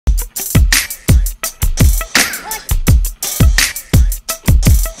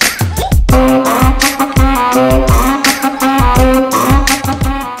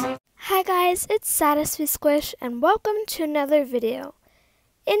Satisfy Squish and welcome to another video.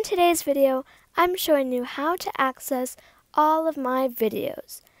 In today's video, I'm showing you how to access all of my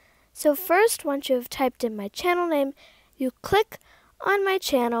videos. So first, once you have typed in my channel name, you click on my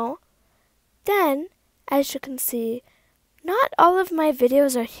channel. Then, as you can see, not all of my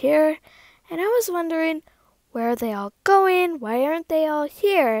videos are here, and I was wondering, where are they all going? Why aren't they all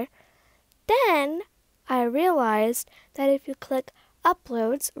here? Then, I realized that if you click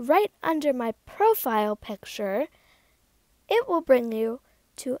Uploads right under my profile picture, it will bring you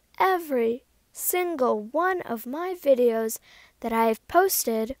to every single one of my videos that I've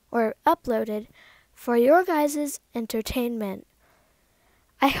posted or uploaded for your guys' entertainment.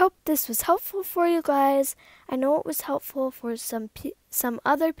 I hope this was helpful for you guys. I know it was helpful for some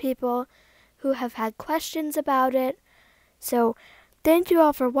other people who have had questions about it. So, thank you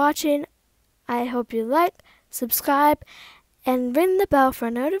all for watching. I hope you like, subscribe, and ring the bell for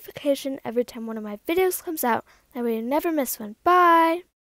a notification every time one of my videos comes out. That way you never miss one. Bye!